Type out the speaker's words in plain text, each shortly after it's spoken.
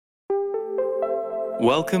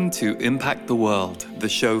Welcome to Impact the World, the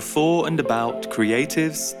show for and about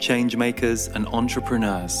creatives, changemakers, and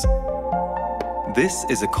entrepreneurs. This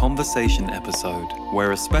is a conversation episode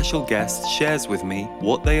where a special guest shares with me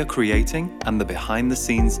what they are creating and the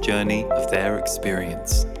behind-the-scenes journey of their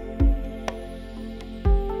experience.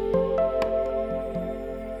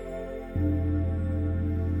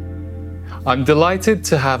 I'm delighted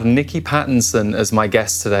to have Nikki Pattinson as my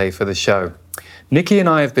guest today for the show. Nikki and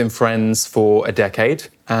I have been friends for a decade,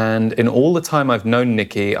 and in all the time I've known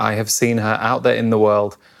Nikki, I have seen her out there in the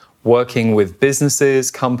world working with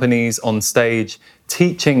businesses, companies, on stage,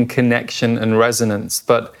 teaching connection and resonance.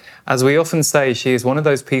 But as we often say, she is one of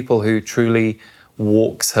those people who truly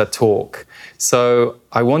walks her talk. So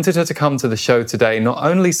I wanted her to come to the show today, not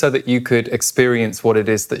only so that you could experience what it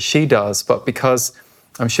is that she does, but because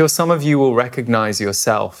I'm sure some of you will recognize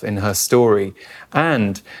yourself in her story.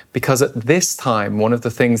 And because at this time, one of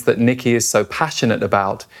the things that Nikki is so passionate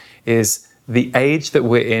about is the age that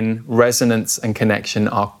we're in, resonance and connection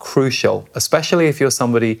are crucial, especially if you're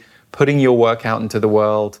somebody putting your work out into the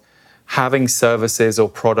world, having services or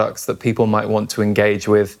products that people might want to engage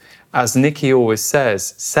with. As Nikki always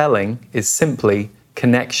says, selling is simply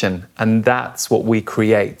connection. And that's what we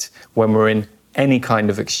create when we're in any kind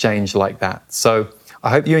of exchange like that. So I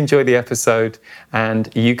hope you enjoy the episode, and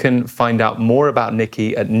you can find out more about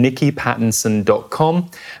Nikki at nikkipattinson.com.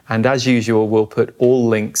 And as usual, we'll put all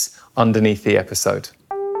links underneath the episode.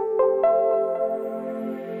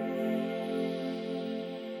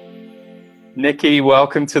 Nikki,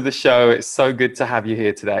 welcome to the show. It's so good to have you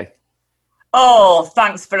here today. Oh,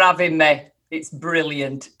 thanks for having me. It's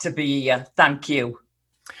brilliant to be here. Thank you.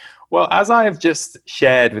 Well, as I have just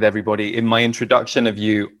shared with everybody in my introduction of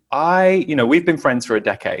you, we've been friends for a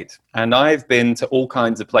decade, and I've been to all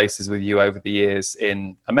kinds of places with you over the years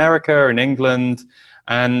in America and England,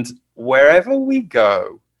 and wherever we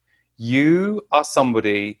go, you are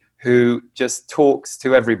somebody who just talks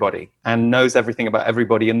to everybody and knows everything about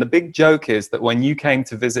everybody. And the big joke is that when you came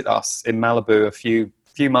to visit us in Malibu a few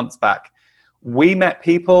months back, we met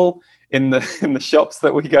people in the shops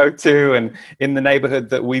that we go to and in the neighborhood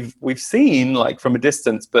that we've seen like from a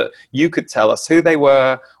distance, but you could tell us who they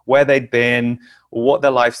were, where they'd been, what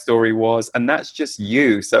their life story was, and that's just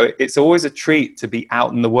you. So it's always a treat to be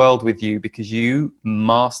out in the world with you because you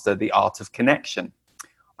master the art of connection.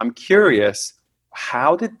 I'm curious,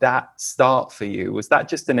 how did that start for you? Was that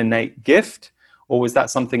just an innate gift, or was that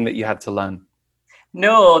something that you had to learn?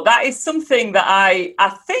 No, that is something that I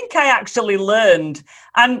think I actually learned.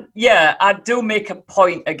 And yeah, I do make a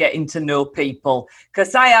point of getting to know people,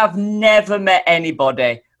 because I have never met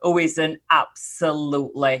anybody who isn't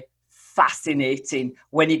absolutely fascinating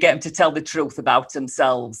when you get them to tell the truth about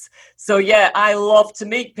themselves. So yeah, I love to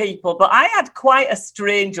meet people, but I had quite a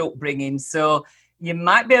strange upbringing. So you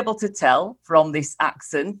might be able to tell from this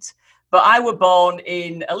accent. But I was born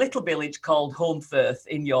in a little village called Holmfirth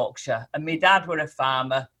in Yorkshire, and my dad were a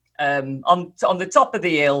farmer on the top of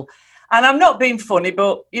the hill. And I'm not being funny,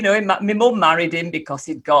 but, my mum married him because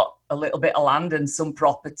he'd got a little bit of land and some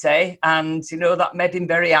property. And, that made him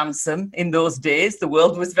very handsome in those days. The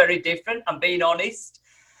world was very different, I'm being honest.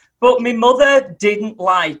 But my mother didn't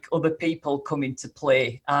like other people coming to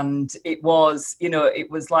play. And it was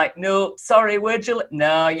like, no, sorry,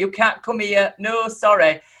 no, you can't come here. No,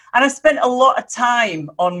 sorry. And I spent a lot of time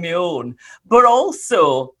on my own, but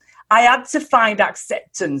also I had to find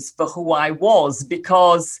acceptance for who I was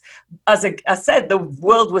because, as I said, the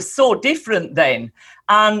world was so different then.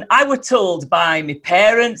 And I was told by my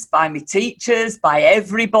parents, by my teachers, by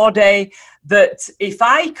everybody that if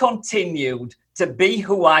I continued to be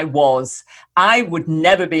who I was, I would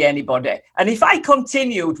never be anybody. And if I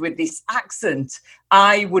continued with this accent,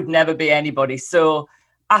 I would never be anybody. So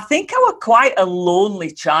I think I was quite a lonely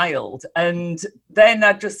child. And then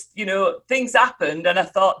I just, things happened and I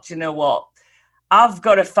thought, you know what? I've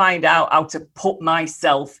got to find out how to put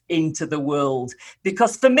myself into the world.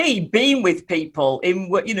 Because for me, being with people in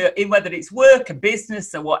whether it's work or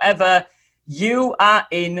business or whatever, you are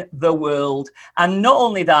in the world. And not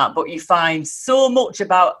only that, but you find so much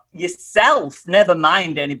about yourself, never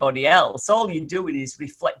mind anybody else. All you're doing is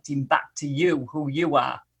reflecting back to you, who you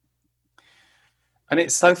are. And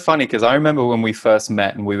it's so funny because I remember when we first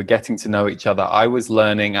met and we were getting to know each other, I was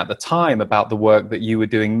learning at the time about the work that you were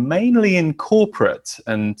doing mainly in corporate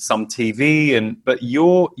and some TV. But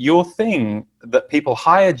your thing that people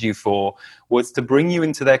hired you for was to bring you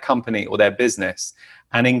into their company or their business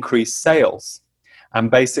and increase sales and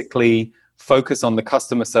basically focus on the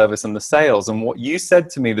customer service and the sales. And what you said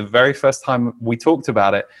to me the very first time we talked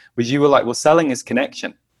about it was you were like, well, selling is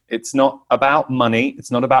connection. It's not about money.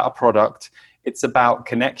 It's not about a product. it's about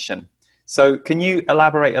connection. So can you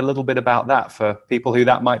elaborate a little bit about that for people who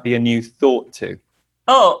that might be a new thought to?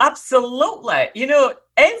 Oh, absolutely.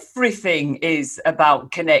 Everything is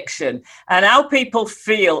about connection and how people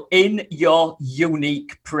feel in your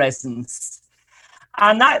unique presence.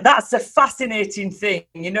 And that's a fascinating thing.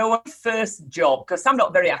 My first job, because I'm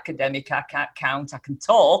not very academic, I can't count. I can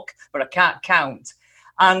talk, but I can't count.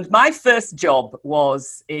 And my first job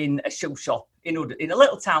was in a shoe shop in a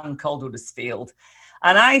little town called Huddersfield.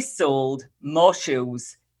 And I sold more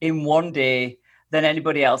shoes in one day than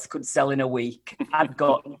anybody else could sell in a week. I'd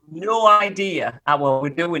got no idea how we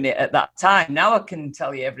were doing it at that time. Now I can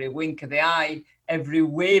tell you every wink of the eye, every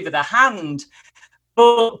wave of the hand.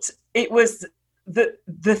 But it was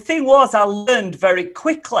the thing was, I learned very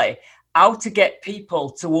quickly how to get people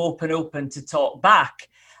to open up and to talk back.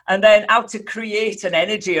 And then how to create an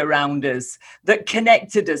energy around us that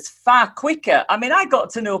connected us far quicker. I mean, I got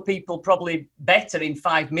to know people probably better in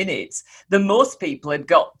 5 minutes than most people had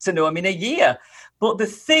got to know them in a year. But the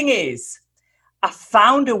thing is, I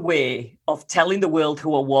found a way of telling the world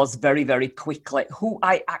who I was very, very quickly, who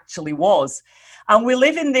I actually was. And we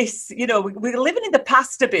live in this, we're living in the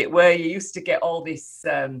past a bit where you used to get all this,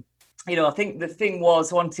 I think the thing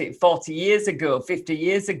was, wasn't it, 40 years ago, 50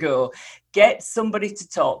 years ago, get somebody to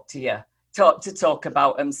talk to you, talk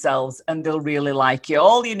about themselves, and they'll really like you.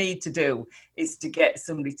 All you need to do is to get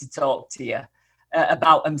somebody to talk to you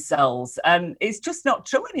about themselves. And it's just not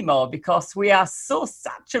true anymore, because we are so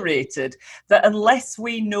saturated that unless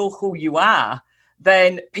we know who you are,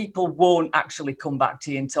 then people won't actually come back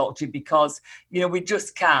to you and talk to you, because, we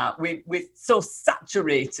just can't. We're so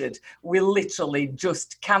saturated. We literally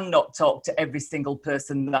just cannot talk to every single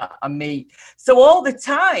person that I meet. So all the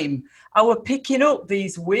time, I was picking up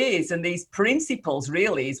these ways and these principles,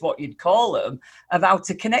 really, is what you'd call them, of how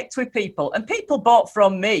to connect with people. And people bought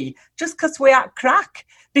from me just because we had crack,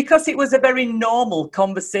 because it was a very normal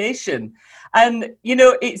conversation. And,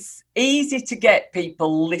 it's easy to get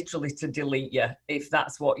people literally to delete you if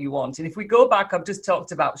that's what you want. And if we go back, I've just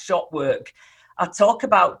talked about shop work. I talk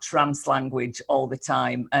about trance language all the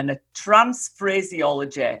time, and a trance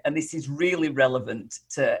phraseology, and this is really relevant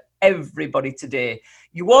to everybody today.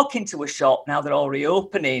 You walk into a shop, now they're all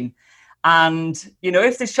reopening, and,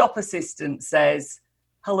 if the shop assistant says,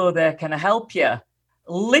 "Hello there, can I help you?"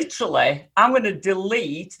 Literally,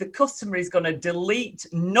 the customer is going to delete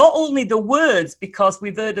not only the words, because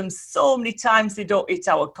we've heard them so many times they don't hit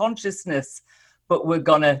our consciousness, but we're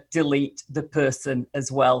going to delete the person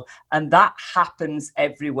as well. And that happens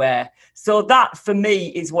everywhere. So that, for me,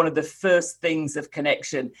 is one of the first things of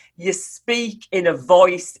connection. You speak in a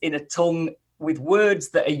voice, in a tongue, with words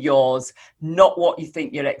that are yours, not what you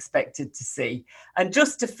think you're expected to see. And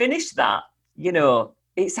just to finish that,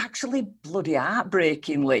 it's actually bloody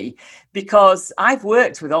heartbreakingly, because I've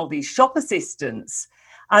worked with all these shop assistants,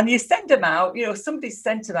 and you send them out, somebody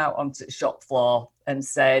sent them out onto the shop floor and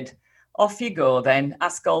said, "Off you go then,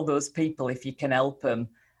 ask all those people if you can help them."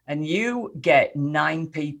 And you get 9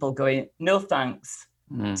 people going, "No thanks,"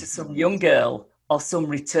 to some young girl or some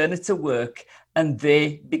returner to work, and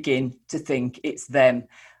they begin to think it's them.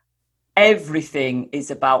 Everything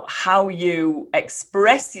is about how you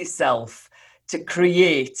express yourself to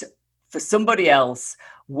create for somebody else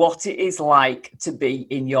what it is like to be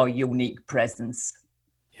in your unique presence.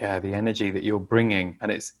 Yeah, the energy that you're bringing.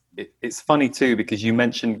 And it's funny too, because you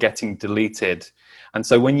mentioned getting deleted. And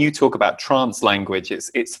so when you talk about trance language,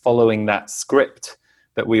 it's following that script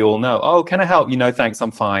that we all know. "Oh, can I help? Thanks,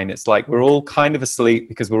 I'm fine." It's like we're all kind of asleep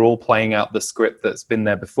because we're all playing out the script that's been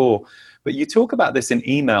there before. But you talk about this in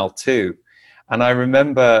email too. And I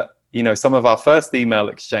remember, some of our first email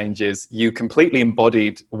exchanges, you completely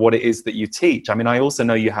embodied what it is that you teach. I mean, I also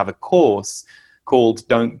know you have a course called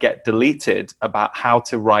Don't Get Deleted, about how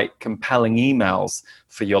to write compelling emails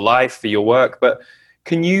for your life, for your work. But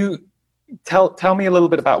can you tell me a little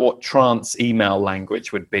bit about what trance email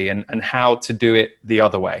language would be, and how to do it the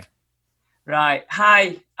other way? Right.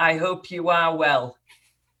 Hi, I hope you are well.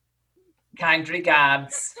 Kind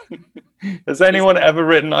regards. Has anyone ever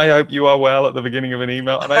written "I hope you are well" at the beginning of an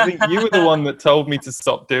email? And I think you were the one that told me to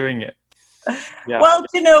stop doing it. Yeah. Well,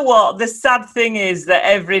 do you know what? The sad thing is that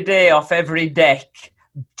every day off every deck,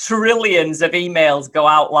 trillions of emails go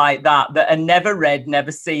out like that are never read,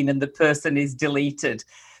 never seen, and the person is deleted.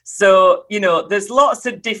 So, there's lots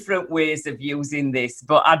of different ways of using this,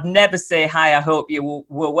 but I'd never say, "Hi, I hope you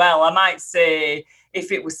were well." I might say,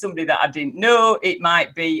 if it was somebody that I didn't know, it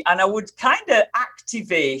might be, and I would kind of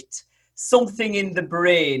activate something in the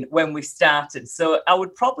brain when we started. So I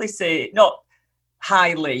would probably say, not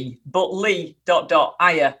 "Hi, Lee," but "Lee, ...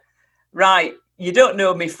 hiya. Right, you don't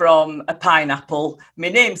know me from a pineapple. My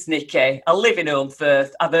name's Nikki. I live in Holmfirth.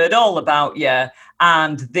 I've heard all about you.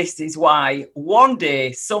 And this is why one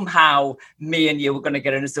day, somehow, me and you were going to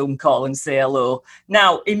get on a Zoom call and say hello.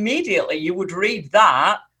 Now, immediately you would read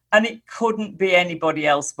that and it couldn't be anybody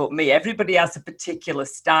else but me. Everybody has a particular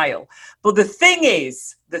style. But the thing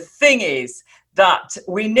is that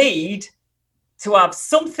we need to have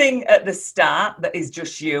something at the start that is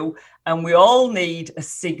just you, and we all need a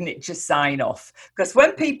signature sign off. Because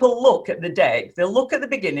when people look at the deck, they'll look at the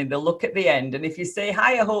beginning, they'll look at the end, and if you say,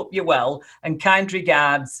 hi, I hope you're well, and kind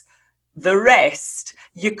regards, the rest,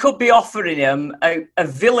 you could be offering them a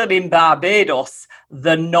villa in Barbados,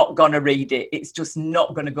 they're not going to read it. It's just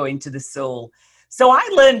not going to go into the soul. So I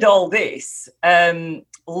learned all this.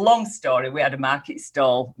 Long story, we had a market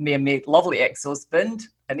stall, me and my lovely ex-husband,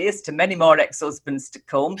 and here's to many more ex-husbands to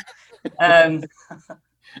come. But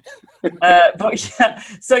yeah,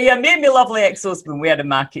 so yeah, me and my lovely ex-husband, we had a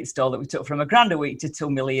market stall that we took from £1,000 a week to 2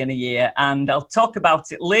 million a year. And I'll talk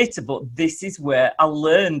about it later, but this is where I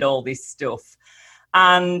learned all this stuff.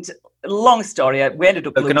 And long story, we ended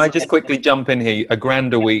up. Can I just quickly jump in here?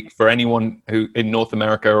 £1,000 a week for anyone who in North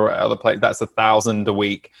America or other places, that's 1,000 a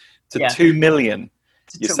week to 2 million.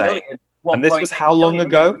 You say, and this was how long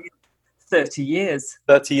ago? 30 years.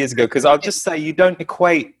 30 years ago. Because I'll just say, you don't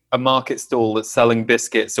equate a market stall that's selling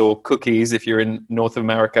biscuits or cookies if you're in North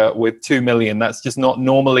America with 2 million. That's just not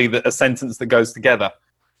normally a sentence that goes together.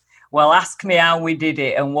 Well, ask me how we did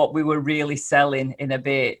it and what we were really selling in a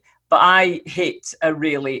bit. But I hit a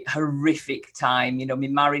really horrific time. You know, my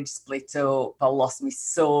marriage split up. I lost my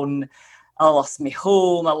son. I lost my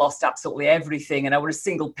home. I lost absolutely everything. And I was a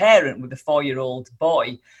single parent with a 4-year-old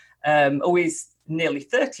boy who is nearly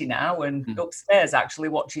 30 now and upstairs actually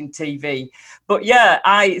watching TV. But yeah,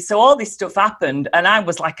 so all this stuff happened and I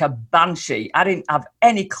was like a banshee. I didn't have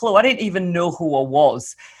any clue. I didn't even know who I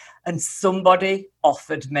was. And somebody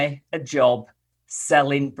offered me a job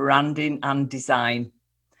selling branding and design.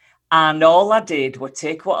 And all I did was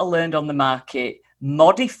take what I learned on the market,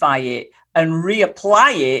 modify it and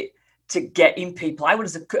reapply it to getting people. I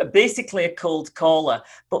was basically a cold caller,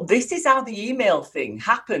 but this is how the email thing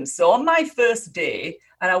happened. So on my first day,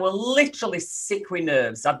 and I was literally sick with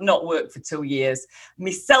nerves. I'd not worked for 2 years.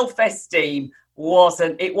 My self-esteem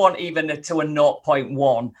wasn't even to a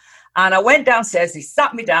 0.1. And I went downstairs, they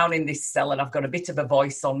sat me down in this cell, and I've got a bit of a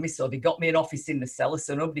voice on me, so they got me an office in the cellar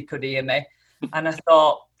so nobody could hear me. And I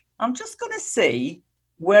thought, I'm just going to see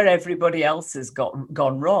where everybody else has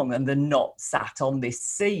gone wrong and they're not sat on this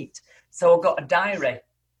seat. So I got a diary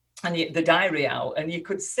and the diary out, and you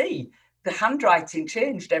could see the handwriting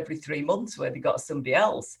changed every 3 months where they got somebody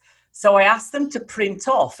else. So I asked them to print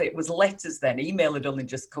off. It was letters then. Email had only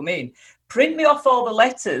just come in. Print me off all the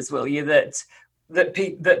letters, will you, that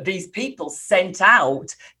these people sent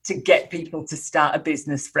out to get people to start a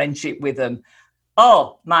business friendship with them.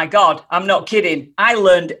 Oh, my God, I'm not kidding. I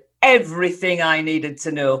learned everything I needed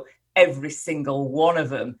to know. Every single one of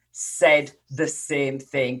them said the same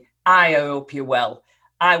thing. I hope you're well.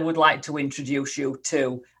 I would like to introduce you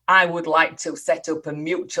to. I would like to set up a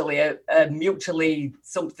mutually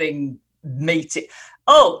something meeting.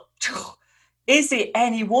 Oh, is it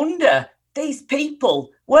any wonder these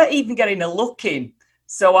people weren't even getting a look in?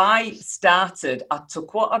 So I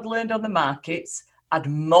took what I'd learned on the markets, I'd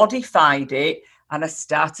modified it, and I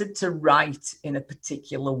started to write in a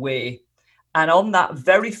particular way. And on that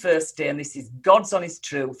very first day, and this is God's honest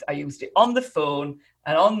truth, I used it on the phone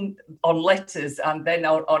and on letters and then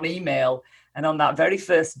on email. And on that very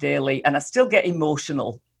first daily, and I still get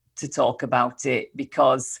emotional to talk about it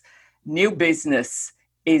because new business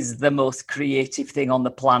is the most creative thing on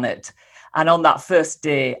the planet. And on that first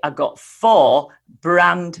day, I got 4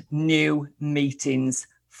 brand new meetings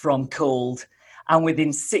from cold. And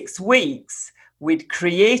within 6 weeks, we'd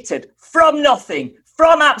created from nothing,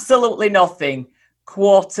 from absolutely nothing,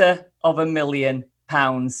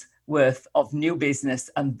 £250,000 worth of new business.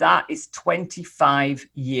 And that is 25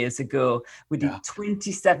 years ago. We did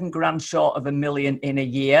 27 grand short of $1 million in a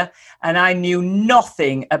year. And I knew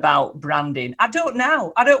nothing about branding. I don't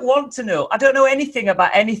know. I don't want to know. I don't know anything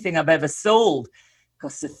about anything I've ever sold.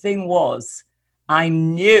 Because the thing was, I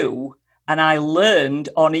knew and I learned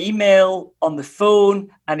on email, on the phone,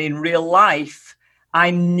 and in real life,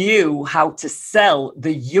 I knew how to sell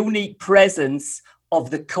the unique presence of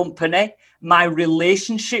the company, my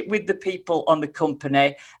relationship with the people on the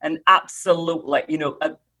company, and absolutely,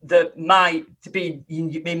 to be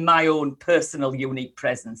in my own personal unique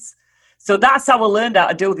presence. So that's how I learned how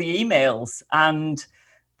to do the emails. And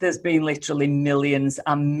there's been literally millions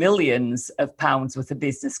and millions of pounds worth of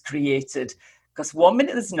business created Because 1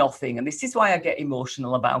 minute there's nothing, and this is why I get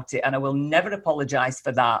emotional about it, and I will never apologize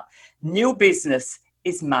for that. New business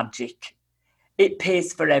is magic. It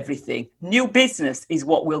pays for everything. New business is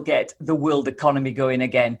what will get the world economy going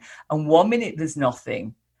again. And 1 minute there's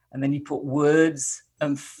nothing, and then you put words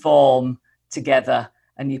and form together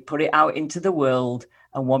and you put it out into the world,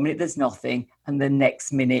 and 1 minute there's nothing, and the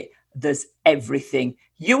next minute there's everything.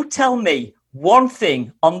 You tell me one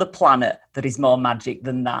thing on the planet that is more magic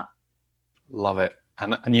than that. Love it.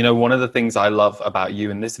 And you know, one of the things I love about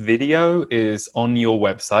you in this video is on your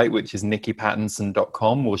website, which is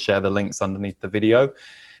nikkipattinson.com. We'll share the links underneath the video.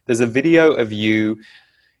 There's a video of you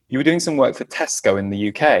were doing some work for Tesco in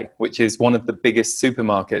the UK, which is one of the biggest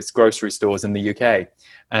supermarkets, grocery stores in the UK.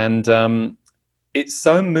 And it's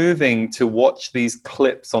so moving to watch these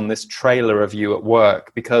clips on this trailer of you at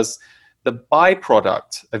work, because the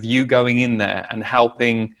byproduct of you going in there and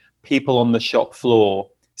helping people on the shop floor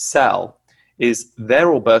sell is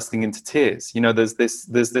they're all bursting into tears. You know, there's this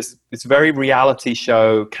it's very reality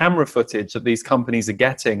show camera footage that these companies are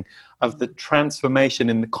getting of the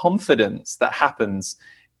transformation in the confidence that happens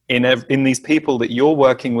in these people that you're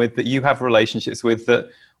working with, that you have relationships with,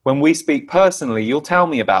 that when we speak personally, you'll tell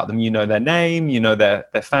me about them. You know their name, you know their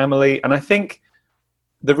family. And I think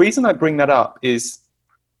the reason I bring that up is,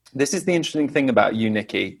 this is the interesting thing about you,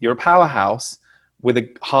 Nikki. You're a powerhouse with a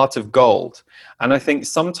heart of gold. And I think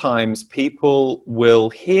sometimes people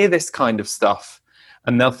will hear this kind of stuff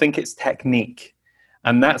and they'll think it's technique.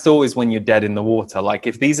 And that's always when you're dead in the water. Like,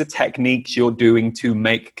 if these are techniques you're doing to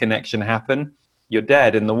make connection happen, you're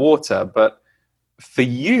dead in the water. But for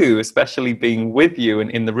you, especially being with you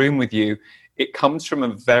and in the room with you, it comes from a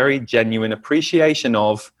very genuine appreciation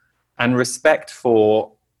of and respect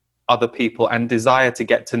for other people and desire to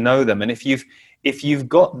get to know them. And if you've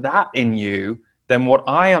got that in you, then what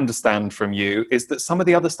I understand from you is that some of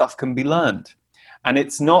the other stuff can be learned. And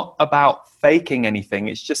it's not about faking anything.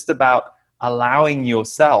 It's just about allowing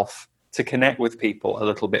yourself to connect with people a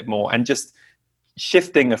little bit more, and just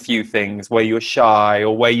shifting a few things where you're shy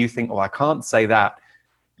or where you think, oh, I can't say that.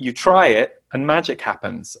 You try it and magic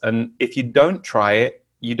happens. And if you don't try it,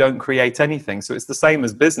 you don't create anything. So it's the same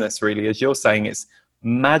as business, really, as you're saying. It's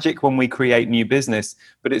magic when we create new business,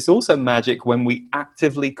 but it's also magic when we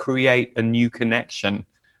actively create a new connection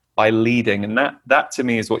by leading. And that to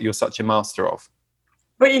me is what you're such a master of.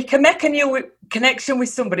 But you can make a new connection with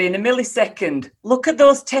somebody in a millisecond. Look at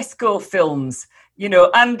those Tesco films, you know.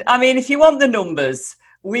 And I mean, if you want the numbers,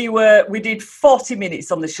 we did 40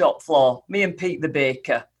 minutes on the shop floor, me and Pete the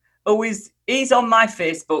baker. He's on my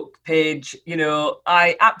Facebook page. You know,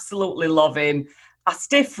 I absolutely love him. I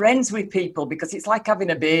stay friends with people because it's like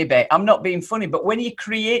having a baby. I'm not being funny, but when you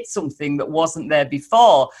create something that wasn't there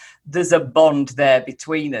before, there's a bond there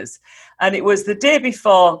between us. And it was the day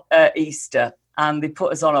before Easter, and they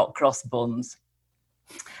put us on hot cross buns.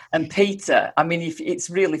 And Peter, I mean,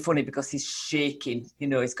 it's really funny because he's shaking. You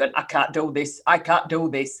know, he's going, I can't do this. I can't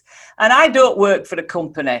do this. And I don't work for the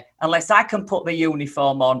company unless I can put the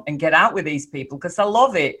uniform on and get out with these people, because I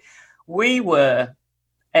love it. We were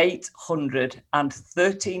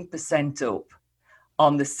 813% up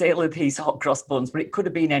on the sale of these hot cross buns, but it could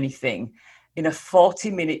have been anything, in a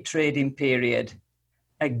 40-minute trading period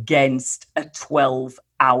against a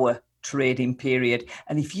 12-hour trading period.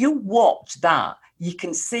 And if you watch that, you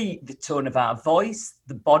can see the tone of our voice,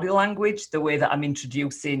 the body language, the way that I'm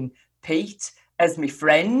introducing Pete as my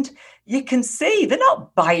friend. You can see they're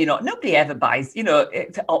not buying it. Nobody ever buys, you know,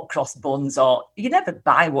 hot cross buns, or you never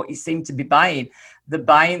buy what you seem to be buying. They're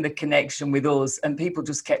buying the connection with us, and people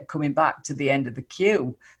just kept coming back to the end of the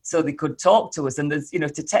queue so they could talk to us. And there's, you know,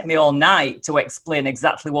 to take me all night to explain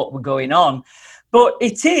exactly what was going on. But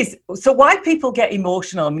it is. So why people get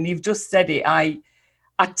emotional? I mean, you've just said it. I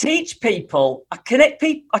teach people, I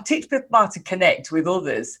teach people how to connect with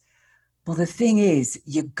others. But the thing is,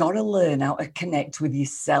 you've got to learn how to connect with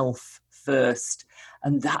yourself first.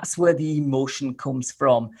 And that's where the emotion comes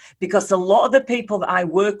from. Because a lot of the people that I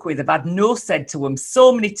work with have had no said to them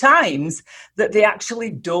so many times that they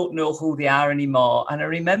actually don't know who they are anymore. And I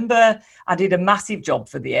remember I did a massive job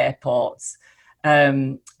for the airports.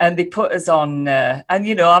 And they put us on, and,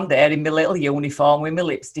 you know, I'm there in my little uniform with my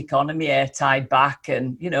lipstick on and my hair tied back.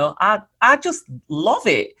 And, you know, I just love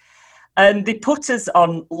it. And they put us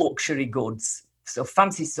on luxury goods, so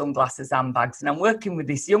fancy sunglasses, handbags. And I'm working with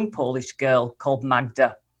this young Polish girl called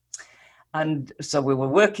Magda. And so we were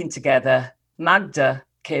working together. Magda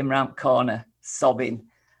came round the corner sobbing.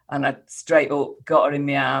 And I straight up got her in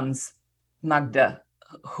my arms. Magda,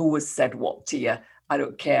 who has said what to you? I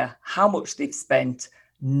don't care how much they've spent.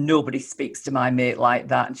 Nobody speaks to my mate like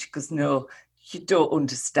that. And she goes, no, you don't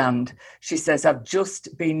understand. She says, I've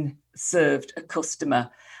just been served a customer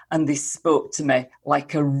and they spoke to me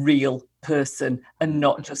like a real person and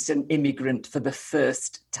not just an immigrant for the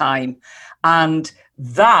first time. And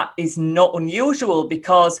that is not unusual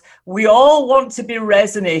because we all want to be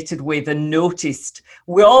resonated with and noticed.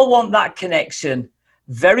 We all want that connection.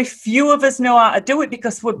 Very few of us know how to do it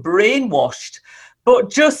because we're brainwashed.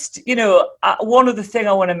 But just, one other thing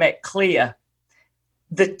I want to make clear.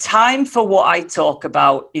 The time for what I talk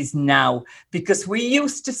about is now, because we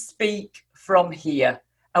used to speak from here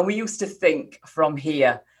and we used to think from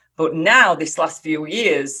here. But now, this last few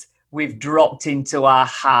years, we've dropped into our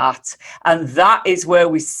heart. And that is where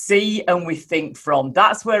we see and we think from.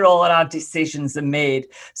 That's where all of our decisions are made.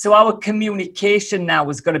 So our communication now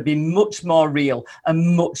is going to be much more real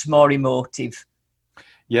and much more emotive.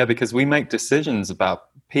 Yeah, because we make decisions about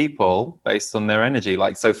people based on their energy.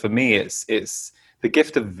 Like, so for me, it's the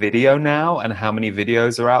gift of video now, and how many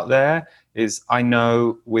videos are out there is I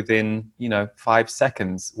know within, 5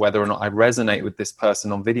 seconds whether or not I resonate with this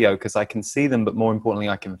person on video, because I can see them, but more importantly,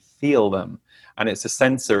 I can feel them. And it's a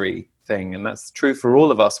sensory thing. And that's true for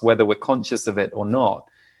all of us, whether we're conscious of it or not.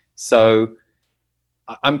 So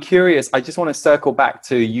I'm curious, I just want to circle back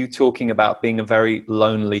to you talking about being a very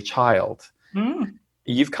lonely child.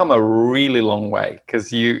 You've come a really long way,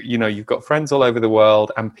 because you've got friends all over the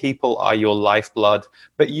world and people are your lifeblood,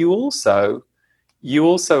 but you also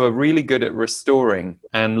are really good at restoring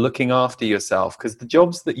and looking after yourself, because the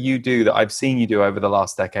jobs that you do, that I've seen you do over the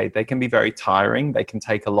last decade, they can be very tiring. They can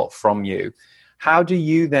take a lot from you. How do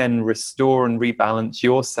you then restore and rebalance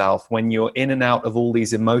yourself when you're in and out of all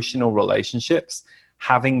these emotional relationships,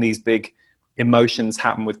 having these big emotions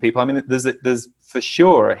happen with people? I mean, there's for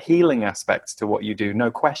sure a healing aspect to what you do,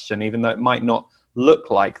 no question, even though it might not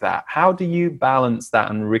look like that. How do you balance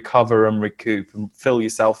that and recover and recoup and fill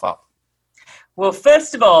yourself up? Well,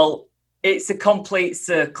 first of all, it's a complete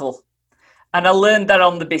circle. And I learned that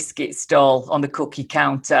on the biscuit stall, on the cookie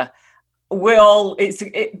counter. I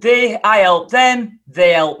help them,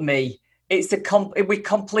 they help me. We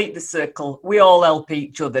complete the circle. We all help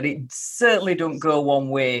each other. It certainly don't go one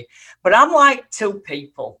way. But I'm like two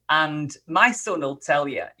people, and my son will tell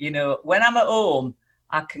you, when I'm at home,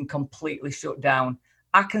 I can completely shut down.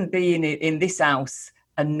 I can be in this house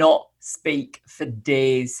and not speak for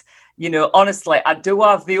days. Honestly, I do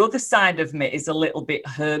have the other side of me is a little bit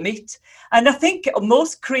hermit. And I think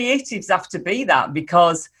most creatives have to be that,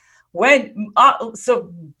 because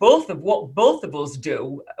both of us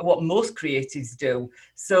do, what most creatives do.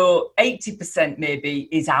 So 80% maybe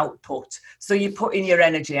is output. So you're putting your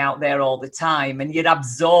energy out there all the time and you're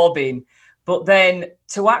absorbing. But then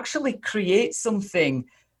to actually create something,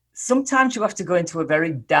 sometimes you have to go into a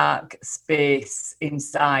very dark space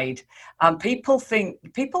inside. And people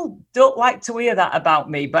don't like to hear that about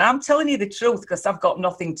me, but I'm telling you the truth because I've got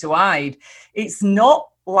nothing to hide. It's not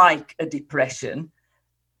like a depression.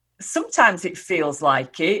 Sometimes it feels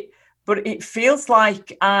like it, but it feels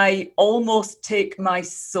like I almost take my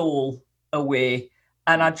soul away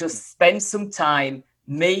and I just spend some time,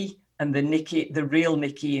 me and the real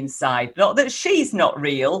Nikki inside. Not that she's not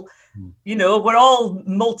real, we're all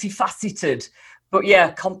multifaceted, but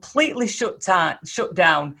yeah, completely shut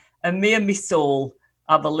down, and me and my soul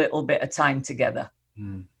have a little bit of time together.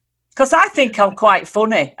 Because I think I'm quite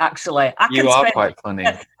funny, actually. You are quite funny.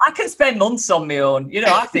 I can spend months on my own.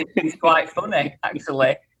 I think it's quite funny,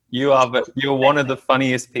 actually. You are, but you're one of the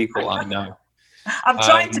funniest people I know. I'm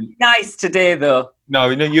trying to be nice today, though. No,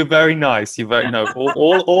 you're very nice. You're very,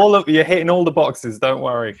 all of you're hitting all the boxes. Don't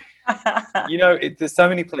worry. There's so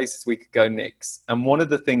many places we could go, Nix. And one of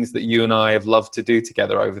the things that you and I have loved to do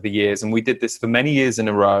together over the years, and we did this for many years in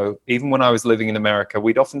a row, even when I was living in America,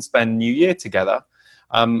 we'd often spend New Year together.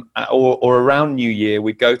 Or around New Year,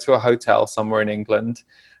 we'd go to a hotel somewhere in England,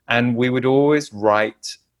 and we would always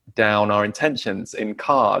write down our intentions in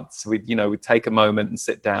cards. We'd take a moment and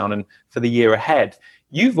sit down, and for the year ahead.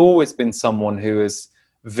 You've always been someone who has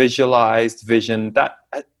visioned that.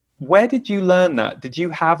 Where did you learn that? Did you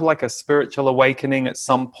have like a spiritual awakening at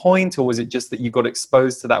some point, or was it just that you got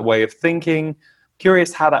exposed to that way of thinking?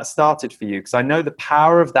 Curious how that started for you, because I know the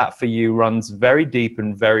power of that for you runs very deep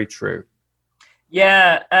and very true.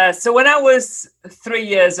 Yeah. So when I was 3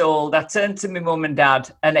 years old, I turned to my mum and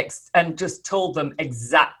dad and just told them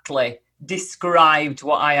exactly, described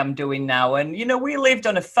what I am doing now. And, we lived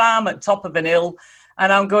on a farm at top of an hill,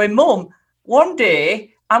 and I'm going, Mum, one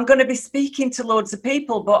day I'm going to be speaking to loads of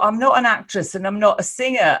people, but I'm not an actress and I'm not a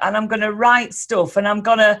singer, and I'm going to write stuff and and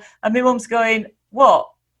my mum's going, what?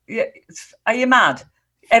 Are you mad?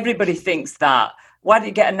 Everybody thinks that. Why don't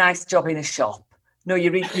you get a nice job in a shop? no,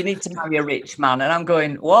 you need to marry a rich man. And I'm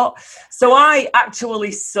going, what? So I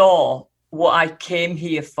actually saw what I came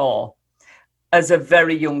here for as a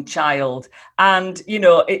very young child. And, you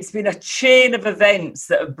know, it's been a chain of events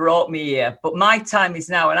that have brought me here. But my time is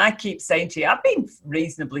now. And I keep saying to you, I've been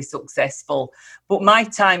reasonably successful, but my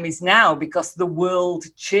time is now because the world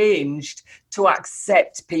changed to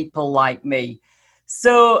accept people like me.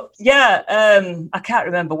 So, yeah, I can't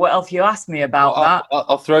remember what else you asked me about that.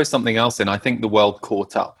 I'll throw something else in. I think the world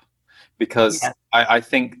caught up because I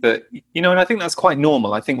think that, you know, and I think that's quite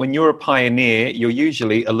normal. I think when you're a pioneer, you're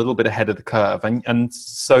usually a little bit ahead of the curve, and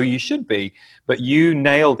so you should be. But you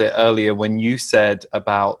nailed it earlier when you said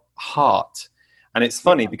about heart. And it's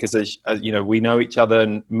funny because, as you know, we know each other,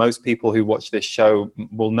 and most people who watch this show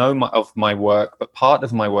will know of my work, but part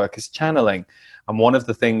of my work is channeling. And one of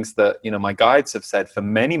the things that, you know, my guides have said for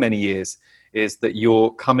many, many years is that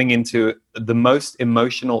you're coming into the most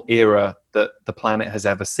emotional era that the planet has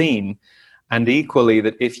ever seen. And equally,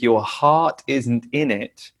 that if your heart isn't in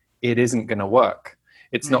it, it isn't going to work.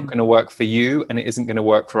 It's not going to work for you, and it isn't going to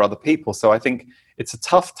work for other people. So I think it's a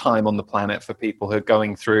tough time on the planet for people who are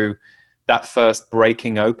going through that first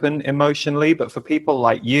breaking open emotionally. But for people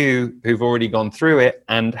like you who've already gone through it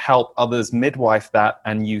and help others midwife that,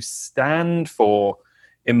 and you stand for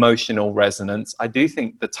emotional resonance, I do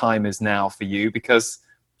think the time is now for you, because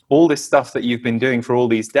all this stuff that you've been doing for all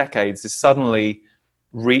these decades is suddenly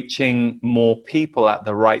reaching more people at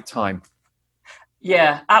the right time.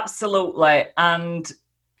 Yeah, absolutely. And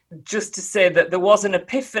just to say that there was an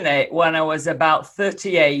epiphany when I was about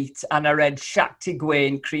 38 and I read Shakti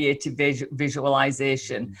Gawain, Creative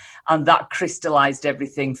Visualization, and that crystallized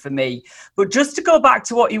everything for me. But just to go back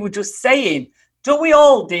to what you were just saying, don't we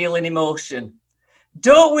all deal in emotion?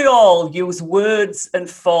 Don't we all use words and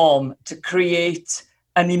form to create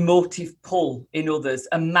an emotive pull in others,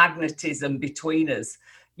 a magnetism between us?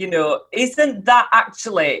 You know, isn't that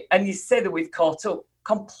actually, and you say that we've caught up,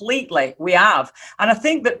 completely, we have. And I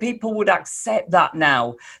think that people would accept that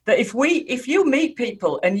now, that if you meet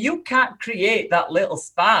people and you can't create that little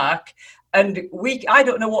spark, and I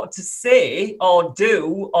don't know what to say or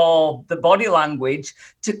do, or the body language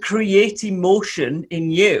to create emotion in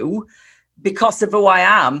you because of who I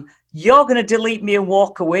am, you're going to delete me and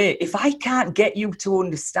walk away. If I can't get you to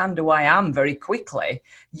understand who I am very quickly,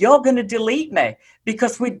 you're going to delete me,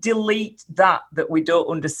 because we delete that we don't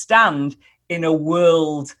understand in a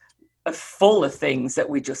world full of things that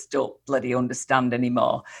we just don't bloody understand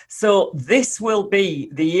anymore. So this will be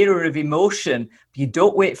the era of emotion. You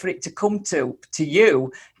don't wait for it to come to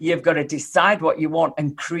you. You've got to decide what you want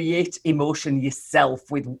and create emotion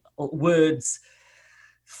yourself with words,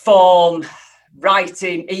 form,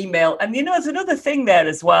 writing, email. And, you know, there's another thing there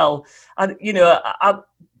as well. And, you know,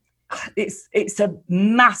 it's a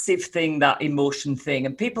massive thing, that emotion thing.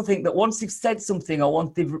 And people think that once they've said something, or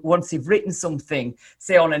once they've written something,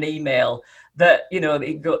 say on an email, that, you know,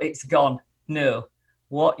 it's gone. No,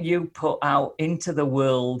 what you put out into the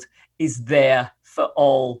world is there for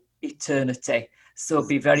all eternity. So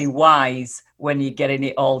be very wise when you're getting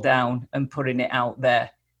it all down and putting it out there.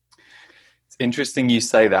 It's interesting you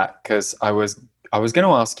say that, because I was going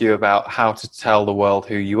to ask you about how to tell the world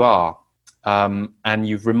who you are. And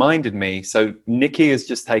you've reminded me. So Nikki has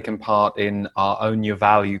just taken part in our Own Your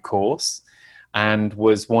Value course and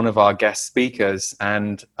was one of our guest speakers.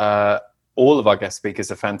 And all of our guest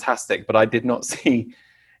speakers are fantastic, but I did not see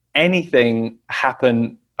anything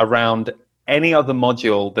happen around any other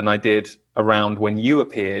module than I did around when you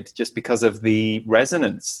appeared, just because of the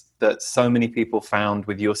resonance that so many people found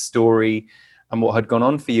with your story and what had gone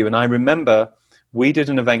on for you. And I remember we did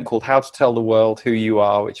an event called How to Tell the World Who You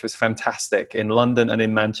Are, which was fantastic, in London and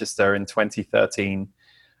in Manchester in 2013.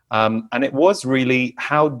 And it was really,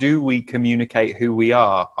 how do we communicate who we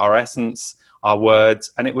are, our essence, our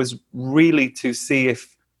words? And it was really to see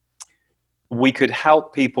if we could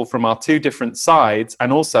help people from our two different sides,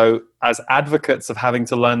 and also as advocates of having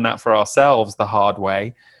to learn that for ourselves the hard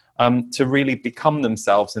way, to really become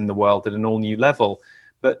themselves in the world at an all new level.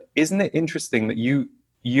 But isn't it interesting that you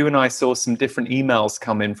and I saw some different emails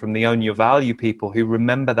come in from the Own Your Value people who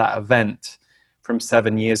remember that event from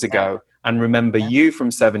 7 years ago and remember you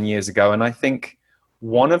from 7 years ago. And I think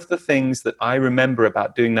one of the things that I remember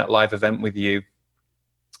about doing that live event with you,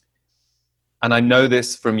 and I know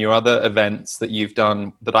this from your other events that you've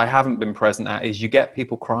done that I haven't been present at, is you get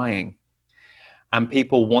people crying. And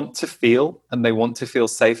people want to feel, and they want to feel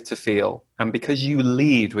safe to feel. And because you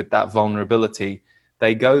lead with that vulnerability,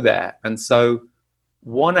 they go there. And so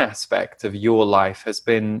one aspect of your life has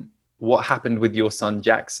been what happened with your son,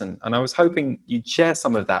 Jackson. And I was hoping you'd share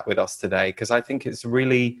some of that with us today, because I think it's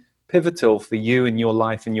really pivotal for you and your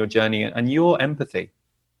life and your journey and your empathy.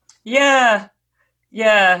 Yeah.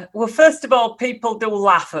 Well, first of all, people do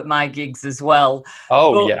laugh at my gigs as well.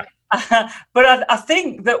 Oh, yeah. But I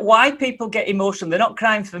think that why people get emotional, they're not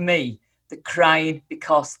crying for me. They're crying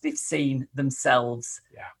because they've seen themselves.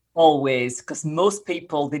 Yeah. Always, because most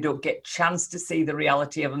people, they don't get chance to see the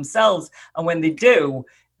reality of themselves. And when they do,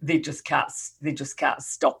 they just can't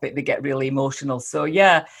stop it. They get really emotional. So,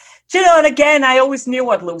 yeah. Do you know, and again, I always knew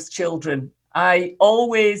I'd lose children. I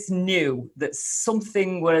always knew that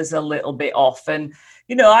something was a little bit off. And,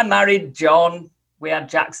 you know, I married John. We had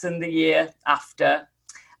Jackson the year after.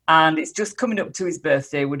 And it's just coming up to his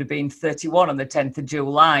birthday. Would have been 31 on the 10th of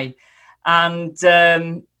July. And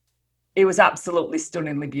it was absolutely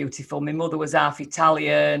stunningly beautiful. My mother was half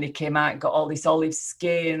Italian. He came out and got all this olive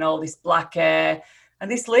skin, all this black hair.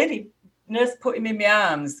 And this nurse put him in my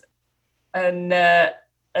arms. And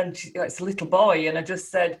it's a little boy. And I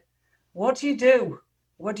just said, what do you do?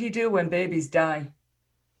 What do you do when babies die?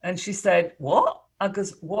 And she said, what? I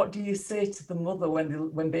goes, what do you say to the mother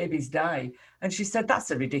when babies die? And she said,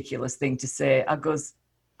 that's a ridiculous thing to say. I goes,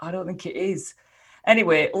 I don't think it is.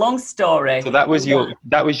 Anyway, long story. So that was your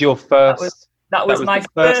first. That was my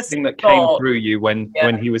first thing that came through you when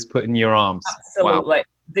he was put in your arms. Absolutely. Wow.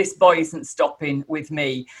 This boy isn't stopping with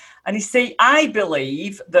me. And you see, I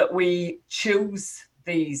believe that we choose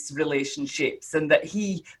these relationships, and that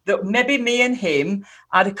maybe me and him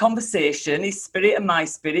had a conversation, his spirit and my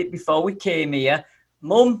spirit, before we came here.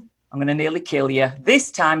 Mum, I'm going to nearly kill you. This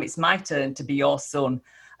time it's my turn to be your son,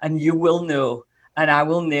 and you will know, and I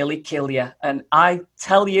will nearly kill you. And I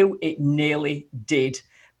tell you, it nearly did,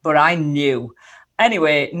 but I knew.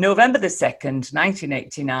 Anyway, November the 2nd,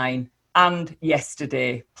 1989, and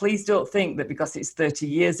yesterday. Please don't think that because it's 30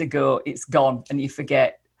 years ago, it's gone and you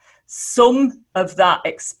forget. Some of that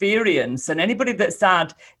experience, and anybody that's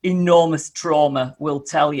had enormous trauma will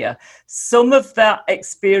tell you, some of that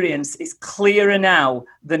experience is clearer now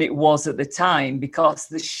than it was at the time, because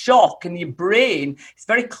the shock in your brain, it's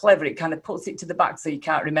very clever. It kind of puts it to the back so you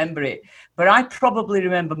can't remember it. But I probably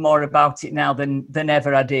remember more about it now than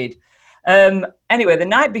ever I did. Anyway, the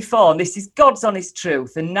night before, and this is God's honest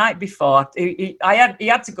truth, the night before, he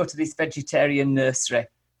had to go to this vegetarian nursery.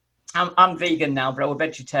 I'm vegan now, but I was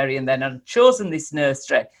vegetarian then. I'd chosen this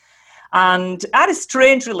nursery. And I had a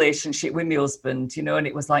strange relationship with my husband, you know, and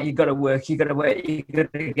it was like, you got to work, you got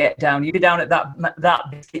to get down. You be down at that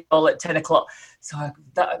biscuit hall at 10 o'clock. So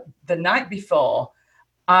the night before,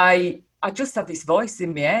 I just had this voice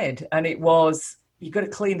in my head, and it was, you got to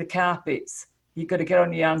clean the carpets. You've got to get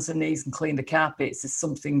on your hands and knees and clean the carpets. There's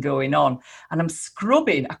something going on. And I'm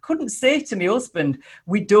scrubbing. I couldn't say to my husband,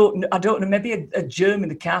 I don't know, maybe a germ in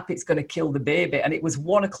the carpet's going to kill the baby. And it was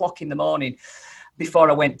 1 o'clock in the morning before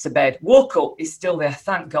I went to bed. Woke up, he's still there,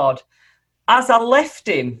 thank God. As I left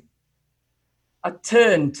him, I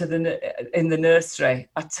turned in the nursery.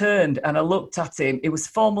 I turned and I looked at him. It was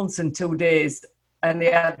 4 months and 2 days. And he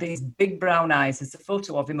had these big brown eyes. There's a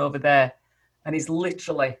photo of him over there. And he's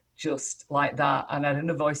literally just like that. And I had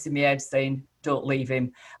a voice in my head saying, don't leave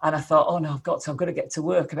him. And I thought, oh no, I've got to get to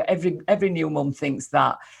work. But every new mum thinks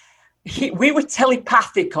that. We were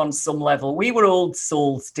telepathic on some level. We were old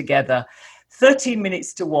souls together. 13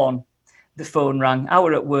 minutes to 1, the phone rang. I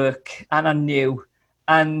were at work and I knew.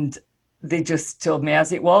 And they just told me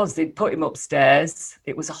as it was. They'd put him upstairs.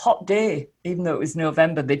 It was a hot day, even though it was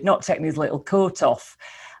November. They'd not taken his little coat off.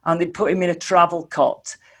 And they'd put him in a travel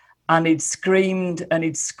cot. And he'd screamed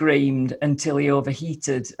until he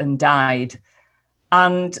overheated and died.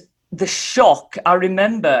 And the shock, I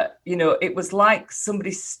remember, you know, it was like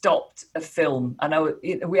somebody stopped a film. And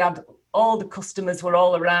we had all the customers were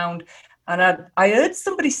all around. And I heard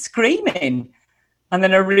somebody screaming. And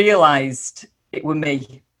then I realised it were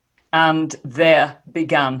me. And there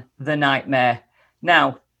began the nightmare.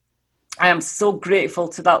 Now, I am so grateful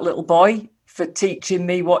to that little boy for teaching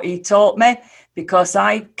me what he taught me, because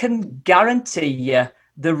I can guarantee you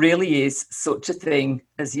there really is such a thing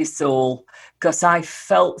as your soul, because I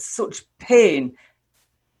felt such pain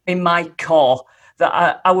in my core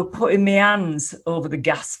that I was putting my hands over the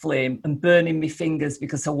gas flame and burning my fingers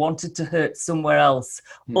because I wanted to hurt somewhere else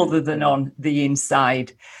other than on the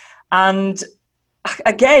inside. And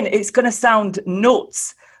again, it's going to sound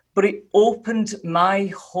nuts, but it opened my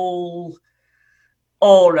whole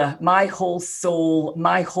aura, my whole soul,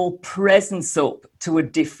 my whole presence up to a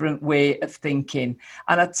different way of thinking.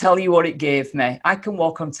 And I tell you what it gave me. I can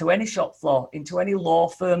walk onto any shop floor, into any law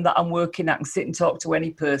firm that I'm working at, and sit and talk to any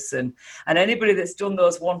person. And anybody that's done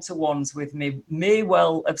those one-to-ones with me may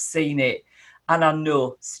well have seen it. And I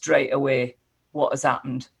know straight away what has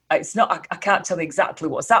happened. it's not, I can't tell you exactly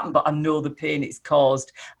what's happened, but I know the pain it's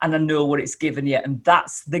caused and I know what it's given you. And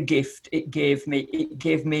that's the gift it gave me. It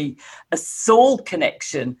gave me a soul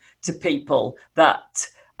connection to people that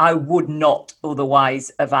I would not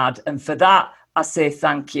otherwise have had. And for that, I say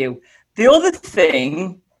thank you. The other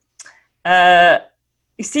thing,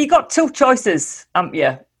 you see, you got two choices, haven't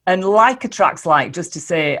you? And like attracts like, just to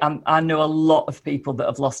say, I know a lot of people that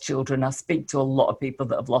have lost children. I speak to a lot of people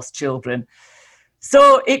that have lost children.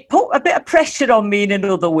 So it put a bit of pressure on me in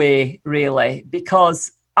another way, really,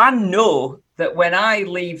 because I know that when I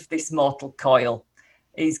leave this mortal coil,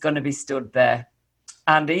 he's going to be stood there.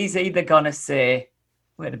 And he's either going to say,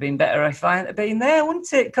 would have been better if I hadn't been there,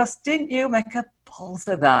 wouldn't it? Because didn't you make a balls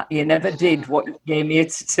of that? You never did what you gave me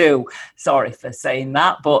to do. Sorry for saying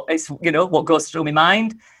that, but it's, you know, what goes through my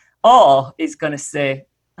mind. Or he's going to say,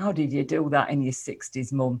 how did you do that in your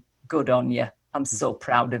 60s, Mum? Good on you. I'm so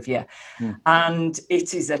proud of you. And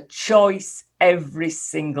it is a choice every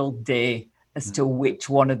single day as to which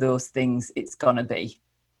one of those things it's going to be.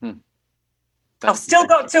 I've still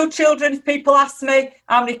got two children. If people ask me,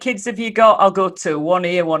 how many kids have you got? I'll go two. One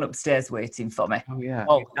here, one upstairs waiting for me. Oh, yeah.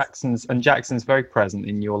 Oh. Jackson's very present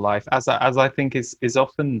in your life, as I think is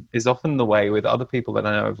often the way with other people that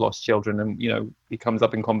I know have lost children. And, you know, he comes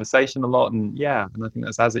up in conversation a lot. And I think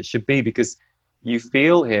that's as it should be, because you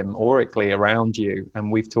feel him aurically around you.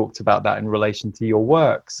 And we've talked about that in relation to your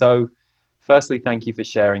work. So firstly, thank you for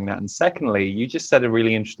sharing that. And secondly, you just said a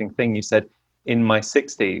really interesting thing. You said, in my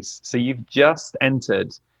 60s. So you've just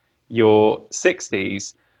entered your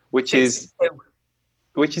 60s, which is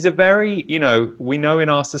a very, you know, we know in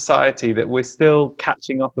our society that we're still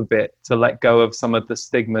catching up a bit to let go of some of the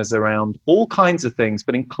stigmas around all kinds of things,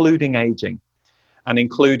 but including aging and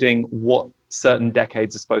including what certain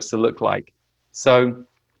decades are supposed to look like. So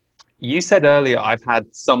you said earlier, I've had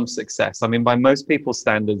some success. I mean, by most people's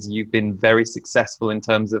standards, you've been very successful in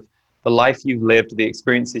terms of the life you've lived, the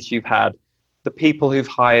experiences you've had, the people who've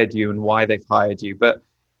hired you and why they've hired you. But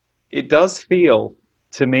it does feel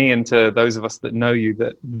to me and to those of us that know you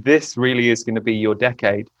that this really is going to be your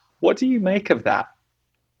decade. What do you make of that?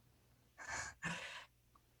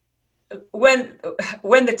 When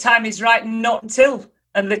the time is right, not until,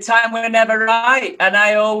 and the time were never right. And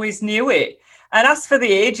I always knew it. And as for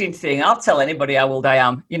the aging thing, I'll tell anybody how old I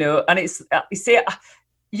am, you know, and it's, you see,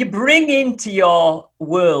 you bring into your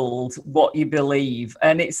world what you believe.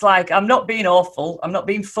 And it's like, I'm not being awful, I'm not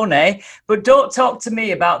being funny, but don't talk to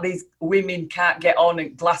me about these women can't get on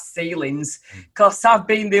at glass ceilings, because I've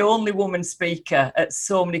been the only woman speaker at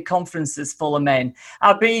so many conferences full of men.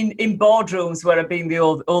 I've been in boardrooms where I've been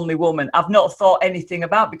the only woman. I've not thought anything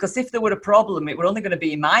about, because if there were a problem, it were only going to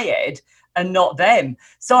be in my head and not them.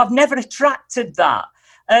 So I've never attracted that.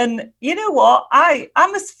 And you know what?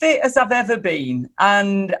 I'm as fit as I've ever been,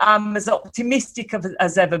 and I'm as optimistic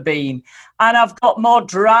as ever been. And I've got more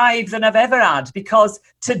drive than I've ever had, because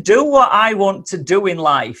to do what I want to do in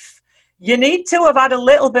life, you need to have had a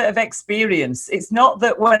little bit of experience. It's not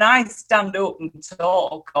that when I stand up and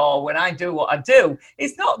talk, or when I do what I do,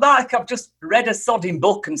 it's not like I've just read a sodding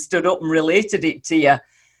book and stood up and related it to you.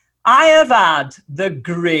 I have had the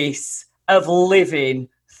grace of living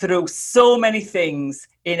through so many things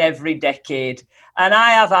in every decade. And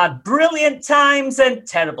I have had brilliant times and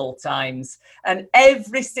terrible times. And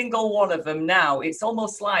every single one of them now, it's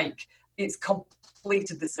almost like it's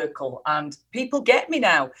completed the circle. And people get me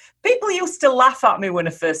now. People used to laugh at me when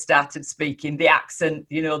I first started speaking, the accent,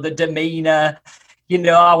 you know, the demeanor, you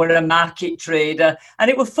know, I was a market trader. And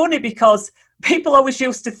it was funny because people always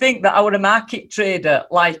used to think that I was a market trader,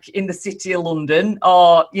 like in the city of London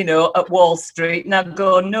or, you know, at Wall Street. And I'd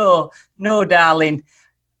go, no, darling.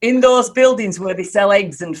 In those buildings where they sell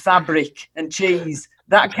eggs and fabric and cheese,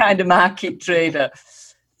 that kind of market trader.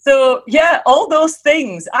 So, yeah, all those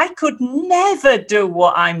things. I could never do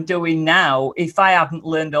what I'm doing now if I haven't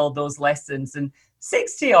learned all those lessons. And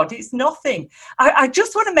 60 odd, it's nothing. I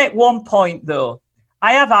just want to make one point, though.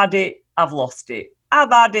 I have had it, I've lost it. I've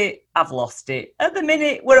had it, I've lost it. At the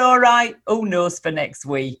minute, we're all right. Who knows for next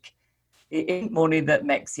week? It ain't money that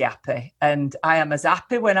makes you happy. And I am as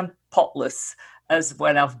happy when I'm potless as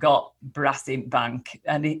when I've got brass in bank.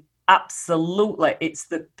 And absolutely, it's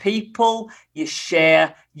the people you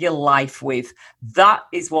share your life with. That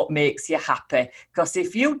is what makes you happy. Because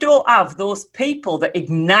if you don't have those people that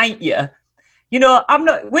ignite you, you know,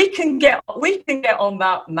 we can get on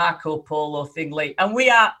that Marco Polo thing, Lee. And we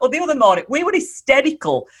are, the other morning, we were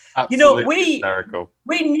hysterical. Absolutely, you know, hysterical.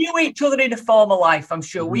 We knew each other in a former life, I'm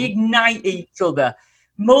sure. Mm-hmm. We ignite each other.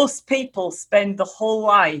 Most people spend the whole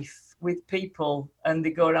life with people and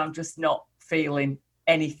they go around just not feeling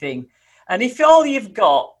anything. And if all you've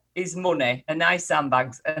got is money, a nice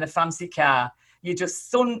handbags and a fancy car, you're just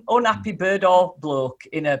some unhappy bird or bloke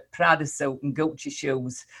in a Prada suit and Gucci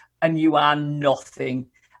shoes, and you are nothing.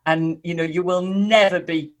 And, you know, you will never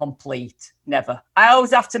be complete. Never. I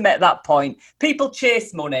always have to make that point. People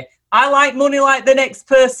chase money. I like money like the next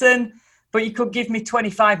person, but you could give me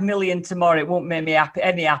 25 million tomorrow. It won't make me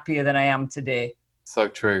any happier than I am today. So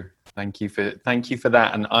true. Thank you for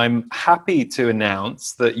that. And I'm happy to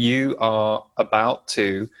announce that you are about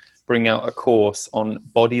to bring out a course on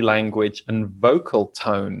body language and vocal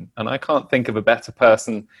tone. And I can't think of a better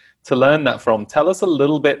person to learn that from. Tell us a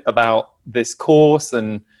little bit about this course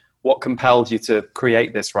and what compelled you to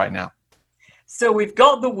create this right now. So we've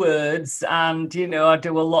got the words, and, you know, I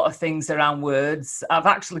do a lot of things around words. I've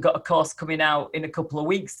actually got a course coming out in a couple of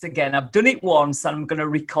weeks again. I've done it once and I'm going to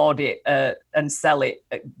record it and sell it,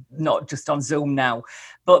 not just on Zoom now.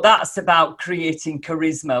 But that's about creating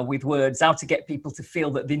charisma with words, how to get people to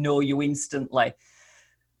feel that they know you instantly.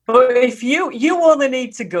 But if you only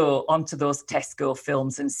need to go onto those Tesco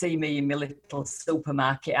films and see me in my little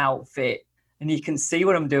supermarket outfit, and you can see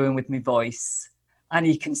what I'm doing with my voice, and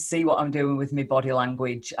you can see what I'm doing with my body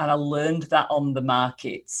language. And I learned that on the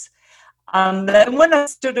markets. And then when I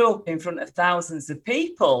stood up in front of thousands of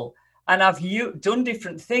people and I've done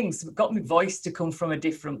different things, got my voice to come from a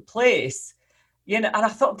different place, you know, and I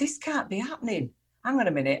thought, this can't be happening. Hang on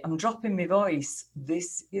a minute, I'm dropping my voice.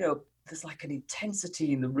 This, you know, there's like an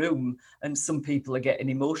intensity in the room, and some people are getting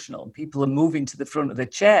emotional and people are moving to the front of the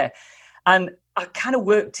chair. And I kind of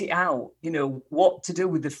worked it out, you know, what to do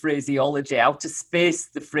with the phraseology, how to space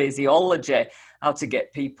the phraseology, how to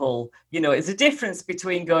get people, you know, it's a difference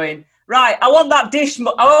between going, right, I want that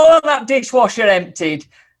dishwasher emptied,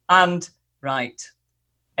 and right,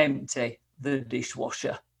 empty the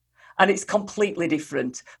dishwasher. And it's completely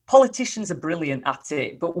different. Politicians are brilliant at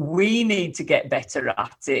it, but we need to get better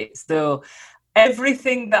at it. So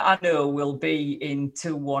everything that I know will be in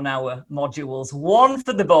 2 1-hour modules, one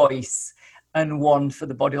for the voice and one for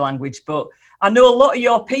the body language. But I know a lot of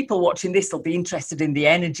your people watching this will be interested in the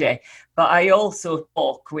energy, but I also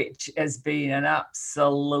talk, which has been an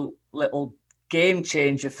absolute little game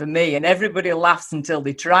changer for me, and everybody laughs until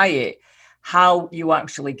they try it, how you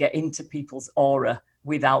actually get into people's aura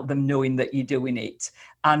without them knowing that you're doing it.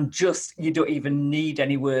 And just, you don't even need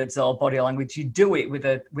any words or body language. You do it with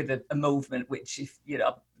a movement, which, if you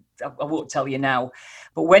know, I won't tell you now.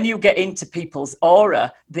 But when you get into people's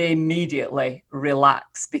aura, they immediately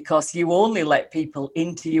relax, because you only let people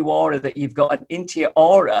into your aura that you've got an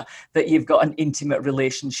intimate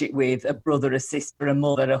relationship with, a brother, a sister, a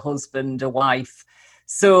mother, a husband, a wife.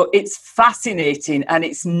 So it's fascinating, and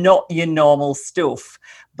it's not your normal stuff,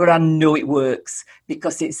 but I know it works,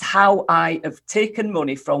 because it's how I have taken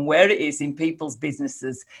money from where it is in people's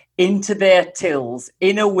businesses into their tills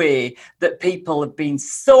in a way that people have been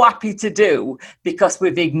so happy to do, because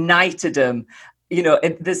we've ignited them. You know,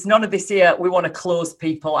 there's none of this here, we want to close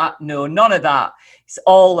people up. No, none of that. It's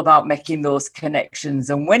all about making those connections.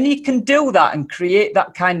 And when you can do that and create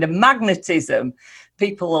that kind of magnetism,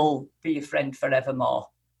 people will be your friend forevermore.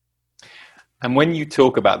 And when you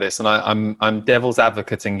talk about this, and I'm devil's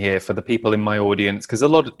advocating here for the people in my audience, because a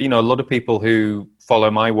lot of people who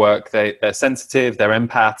follow my work, they're sensitive, they're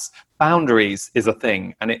empaths. Boundaries is a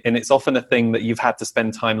thing, and it's often a thing that you've had to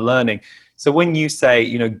spend time learning. So when you say,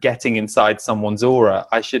 you know, getting inside someone's aura,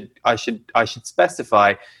 I should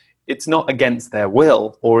specify, it's not against their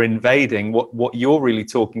will or invading. What you're really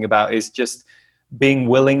talking about is just being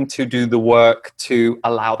willing to do the work to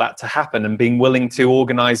allow that to happen, and being willing to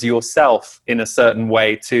organize yourself in a certain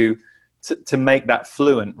way to make that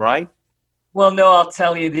fluent, right? Well, no, I'll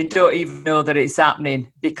tell you, they don't even know that it's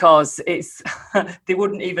happening, because it's they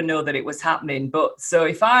wouldn't even know that it was happening. But so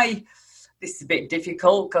this is a bit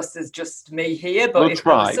difficult because there's just me here, but we'll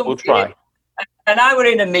try. And I were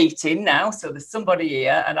in a meeting now, so there's somebody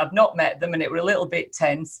here and I've not met them, and it were a little bit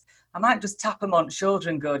tense. I might just tap them on the shoulder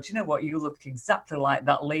and go, do you know what? You look exactly like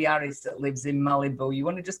that Lee Harris that lives in Malibu. You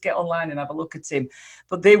want to just get online and have a look at him?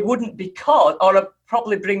 But they wouldn't, because, or I'd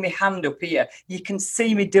probably bring my hand up here. You can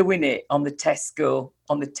see me doing it on the Tesco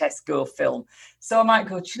film. So I might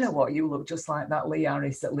go, do you know what? You look just like that Lee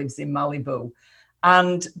Harris that lives in Malibu.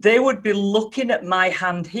 And they would be looking at my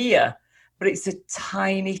hand here, but it's a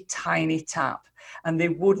tiny, tiny tap. And they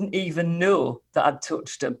wouldn't even know that I'd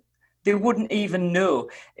touched them. They wouldn't even know.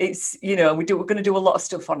 It's, you know, we're going to do a lot of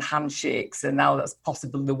stuff on handshakes, and now that's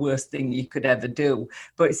possibly the worst thing you could ever do.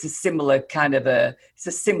 But it's a similar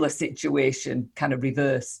situation, kind of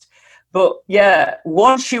reversed. But yeah,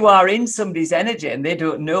 once you are in somebody's energy and they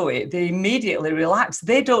don't know it, they immediately relax.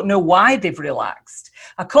 They don't know why they've relaxed.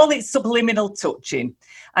 I call it subliminal touching.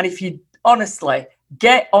 And if you honestly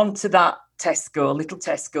get onto that little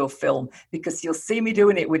Tesco film, because you'll see me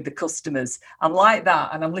doing it with the customers. I'm like that,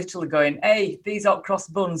 and I'm literally going, hey, these hot cross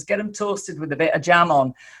buns, get them toasted with a bit of jam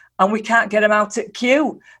on. And we can't get them out at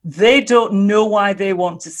queue. They don't know why they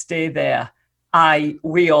want to stay there.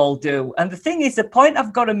 We all do. And the thing is, the point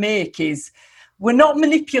I've got to make is we're not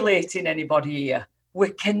manipulating anybody here.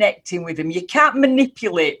 We're connecting with them. You can't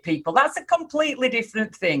manipulate people. That's a completely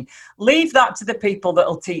different thing. Leave that to the people that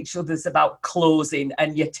will teach others about closing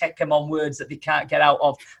and you take them on words that they can't get out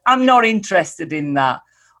of. I'm not interested in that.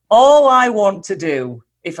 All I want to do,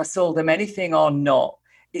 if I sold them anything or not,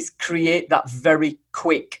 is create that very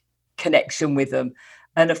quick connection with them.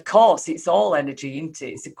 And of course, it's all energy, isn't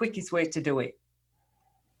it? It's the quickest way to do it.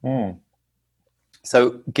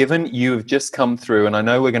 So given you've just come through, and I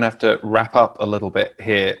know we're going to have to wrap up a little bit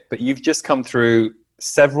here, but you've just come through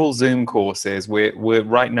several Zoom courses. We're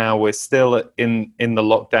right now, we're still in the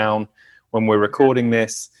lockdown when we're recording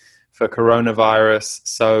this for coronavirus.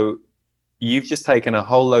 So you've just taken a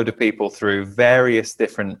whole load of people through various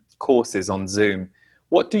different courses on Zoom.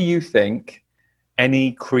 What do you think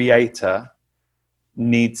any creator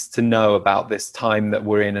needs to know about this time that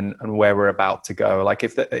we're in and where we're about to go? Like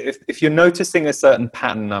if you're noticing a certain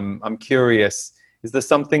pattern, I'm curious, is there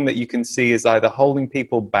something that you can see is either holding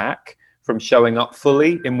people back from showing up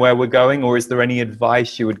fully in where we're going, or is there any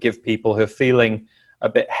advice you would give people who are feeling a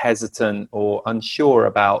bit hesitant or unsure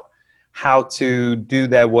about how to do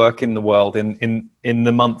their work in the world in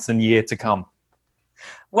the months and year to come?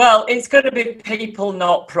 Well, it's going to be people,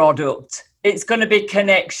 not product. It's going to be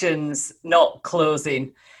connections, not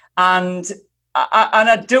closing. And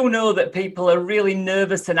I do know that people are really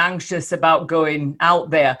nervous and anxious about going out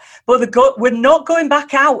there. But we're not going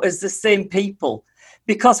back out as the same people.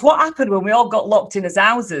 Because what happened when we all got locked in as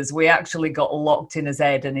houses, we actually got locked in his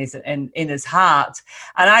head and in his heart.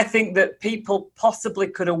 And I think that people possibly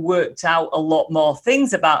could have worked out a lot more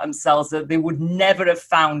things about themselves that they would never have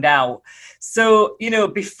found out. So,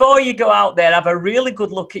 before you go out there, have a really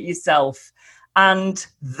good look at yourself. And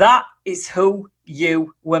that is who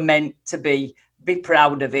you were meant to be. Be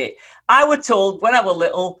proud of it. I was told when I was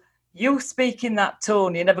little, you speak in that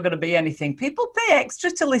tone, you're never going to be anything. People pay extra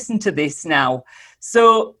to listen to this now.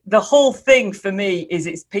 So the whole thing for me is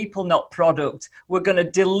it's people, not product. We're going to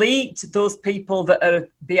delete those people that are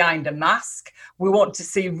behind a mask. We want to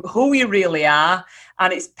see who you really are.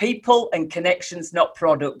 And it's people and connections, not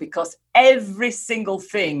product, because every single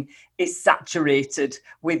thing is saturated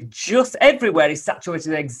with everywhere is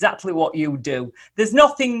saturated with exactly what you do. There's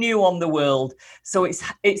nothing new on the world. So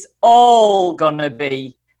it's all going to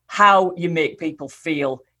be how you make people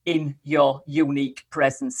feel in your unique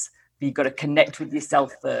presence. But you've got to connect with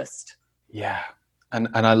yourself first. Yeah. And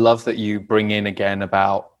I love that you bring in again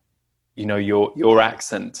about, your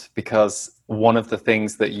accent, because one of the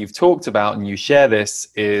things that you've talked about, and you share this,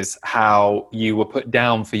 is how you were put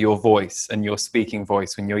down for your voice and your speaking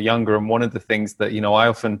voice when you're younger. And one of the things that, I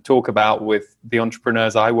often talk about with the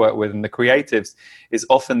entrepreneurs I work with and the creatives is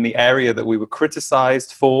often the area that we were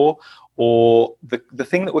criticized for, or the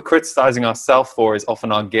thing that we're criticizing ourselves for is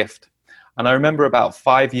often our gift. And I remember about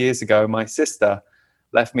 5 years ago, my sister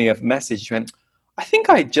left me a message. She went, I think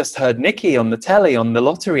I just heard Nikki on the telly on the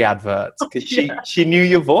lottery adverts, because she knew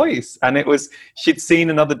your voice. And she'd seen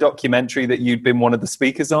another documentary that you'd been one of the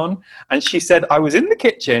speakers on. And she said, I was in the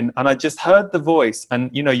kitchen and I just heard the voice.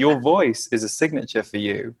 And, your voice is a signature for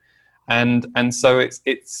you. And so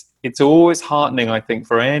it's always heartening, I think,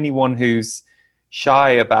 for anyone who's shy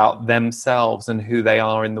about themselves and who they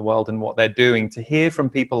are in the world and what they're doing, to hear from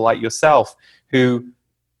people like yourself who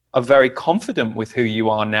are very confident with who you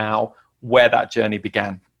are now, where that journey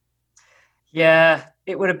began. Yeah,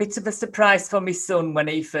 it was a bit of a surprise for my son when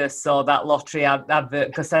he first saw that lottery advert,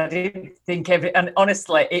 because I didn't think and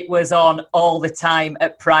honestly, it was on all the time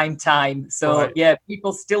at prime time. So right. Yeah,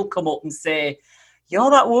 people still come up and say,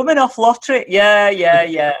 you're that woman off lottery. Yeah.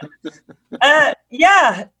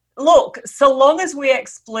 Yeah. Look, so long as we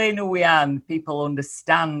explain who we are and people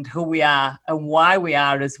understand who we are and why we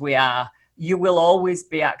are as we are, you will always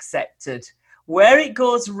be accepted. Where it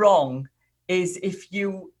goes wrong is if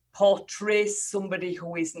you portray somebody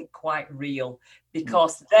who isn't quite real,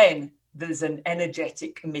 because then there's an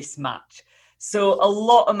energetic mismatch. So a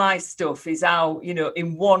lot of my stuff is how,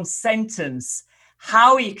 in one sentence,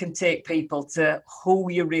 how you can take people to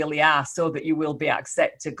who you really are so that you will be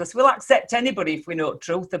accepted. Because we'll accept anybody if we know the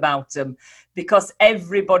truth about them, because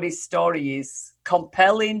everybody's story is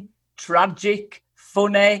compelling, tragic,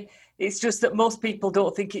 funny. It's just that most people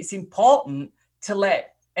don't think it's important to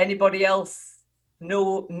let anybody else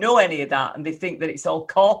know any of that, and they think that it's all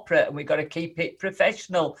corporate and we've got to keep it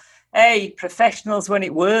professional. Hey, professionals when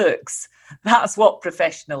it works. That's what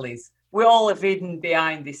professional is. We all have hidden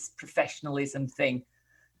behind this professionalism thing.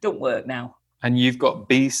 Don't work now. And you've got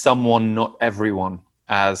be someone, not everyone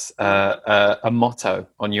as a motto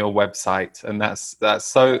on your website. And that's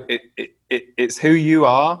so it's who you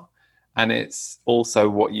are, and it's also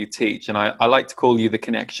what you teach. And I like to call you the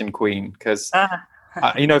connection queen, because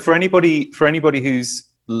for anybody who's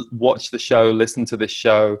watched the show, listened to this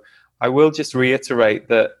show, I will just reiterate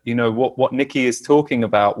that, what Nikki is talking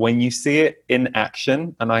about, when you see it in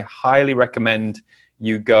action, and I highly recommend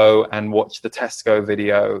you go and watch the Tesco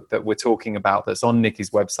video that we're talking about that's on Nikki's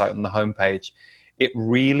website on the homepage. It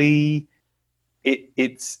really,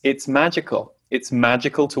 it's magical. It's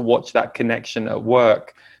magical to watch that connection at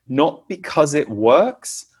work, not because it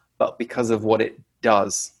works, but because of what it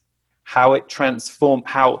does, how it transforms,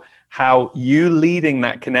 how you leading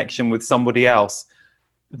that connection with somebody else,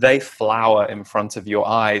 they flower in front of your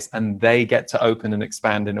eyes, and they get to open and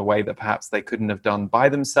expand in a way that perhaps they couldn't have done by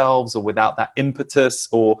themselves or without that impetus,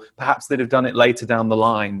 or perhaps they'd have done it later down the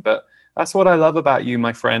line. But that's what I love about you,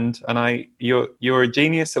 my friend. And you're a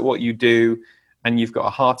genius at what you do, and you've got a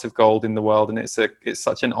heart of gold in the world. And it's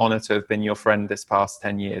such an honor to have been your friend this past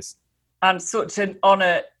 10 years. And such an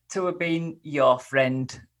honor to have been your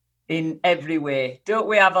friend in every way. Don't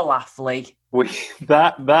we have a laugh, Lee?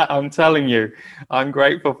 That I'm telling you, I'm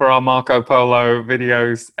grateful for our Marco Polo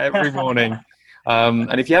videos every morning.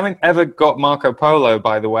 And if you haven't ever got Marco Polo,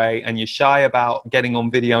 by the way, and you're shy about getting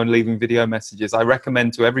on video and leaving video messages, I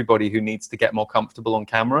recommend to everybody who needs to get more comfortable on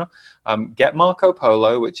camera, get Marco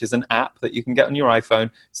Polo, which is an app that you can get on your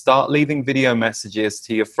iPhone. Start leaving video messages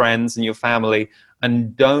to your friends and your family,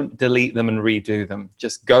 and don't delete them and redo them.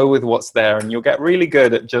 Just go with what's there, and you'll get really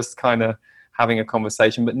good at just kind of having a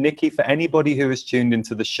conversation. But Nikki, for anybody who is tuned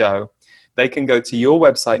into the show, they can go to your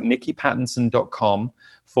website, nikkipattinson.com,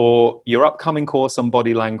 for your upcoming course on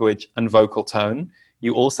body language and vocal tone.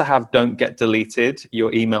 You also have Don't Get Deleted,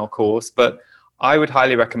 your email course. But I would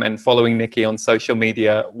highly recommend following Nikki on social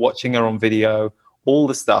media, watching her on video, all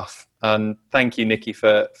the stuff. And thank you, Nikki,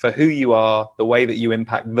 for who you are, the way that you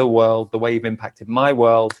impact the world, the way you've impacted my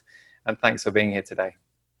world. And thanks for being here today.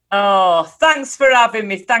 Oh, thanks for having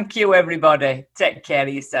me. Thank you, everybody. Take care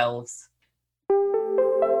of yourselves.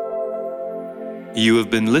 You have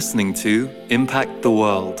been listening to Impact the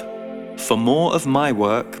World. For more of my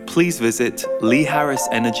work, please visit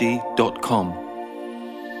leeharrisenergy.com.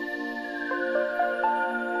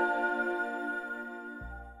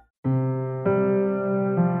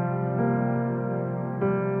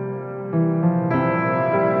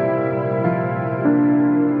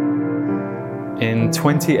 In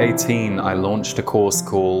 2018, I launched a course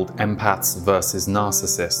called Empaths versus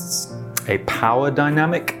Narcissists, a power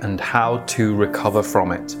dynamic and how to recover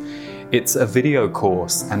from it. It's a video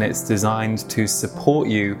course, and it's designed to support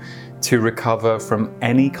you to recover from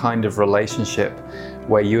any kind of relationship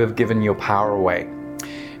where you have given your power away.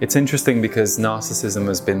 It's interesting because narcissism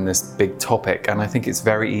has been this big topic, and I think it's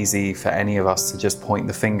very easy for any of us to just point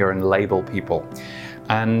the finger and label people.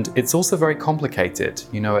 And it's also very complicated.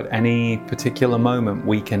 At any particular moment,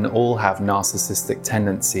 we can all have narcissistic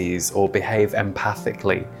tendencies or behave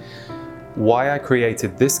empathically. Why I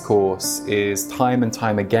created this course is time and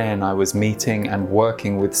time again, I was meeting and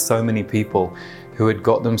working with so many people who had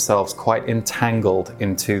got themselves quite entangled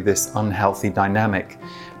into this unhealthy dynamic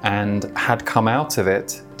and had come out of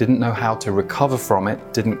it, didn't know how to recover from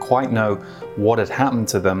it, didn't quite know what had happened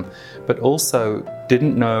to them, but also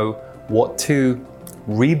didn't know what to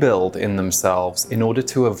rebuild in themselves in order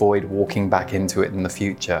to avoid walking back into it in the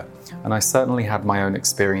future. And I certainly had my own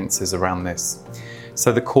experiences around this.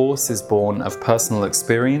 So the course is born of personal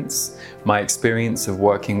experience, my experience of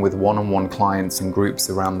working with one-on-one clients and groups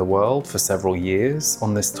around the world for several years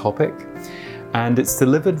on this topic. And it's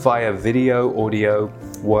delivered via video, audio,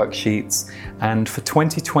 worksheets. And for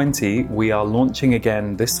 2020, we are launching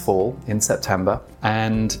again this fall in September.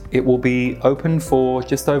 And it will be open for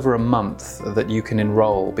just over a month that you can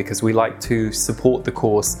enroll, because we like to support the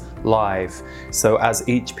course live. So as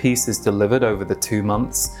each piece is delivered over the 2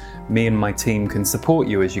 months, me and my team can support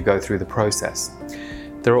you as you go through the process.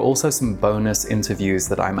 There are also some bonus interviews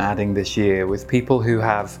that I'm adding this year with people who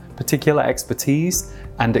have particular expertise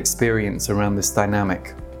and experience around this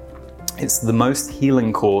dynamic. It's the most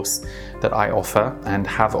healing course that I offer and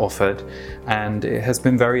have offered, and it has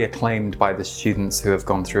been very acclaimed by the students who have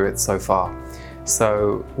gone through it so far.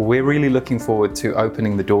 So we're really looking forward to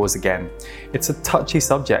opening the doors again. It's a touchy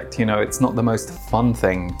subject, you know, it's not the most fun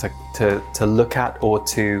thing to look at or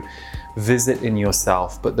to visit in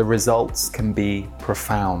yourself, but the results can be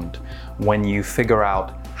profound when you figure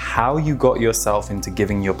out how you got yourself into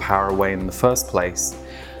giving your power away in the first place,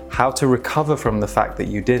 how to recover from the fact that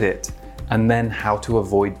you did it, and then how to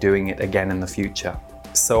avoid doing it again in the future.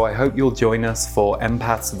 So I hope you'll join us for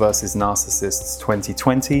Empaths vs Narcissists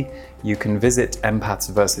 2020. You can visit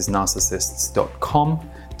empathsvsnarcissists.com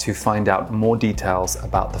to find out more details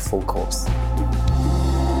about the full course.